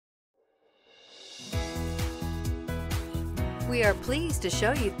We are pleased to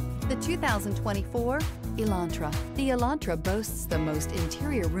show you the 2024 Elantra. The Elantra boasts the most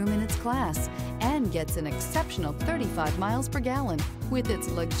interior room in its class and gets an exceptional 35 miles per gallon. With its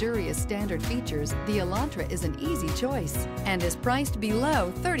luxurious standard features, the Elantra is an easy choice and is priced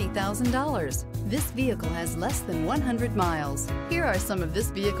below $30,000. This vehicle has less than 100 miles. Here are some of this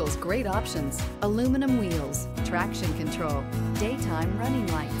vehicle's great options: aluminum wheels, traction control, daytime running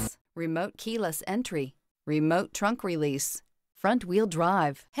lights, remote keyless entry, remote trunk release, front-wheel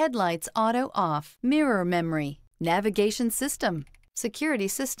drive, headlights auto off, mirror memory, navigation system, security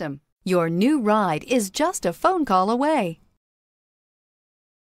system. Your new ride is just a phone call away.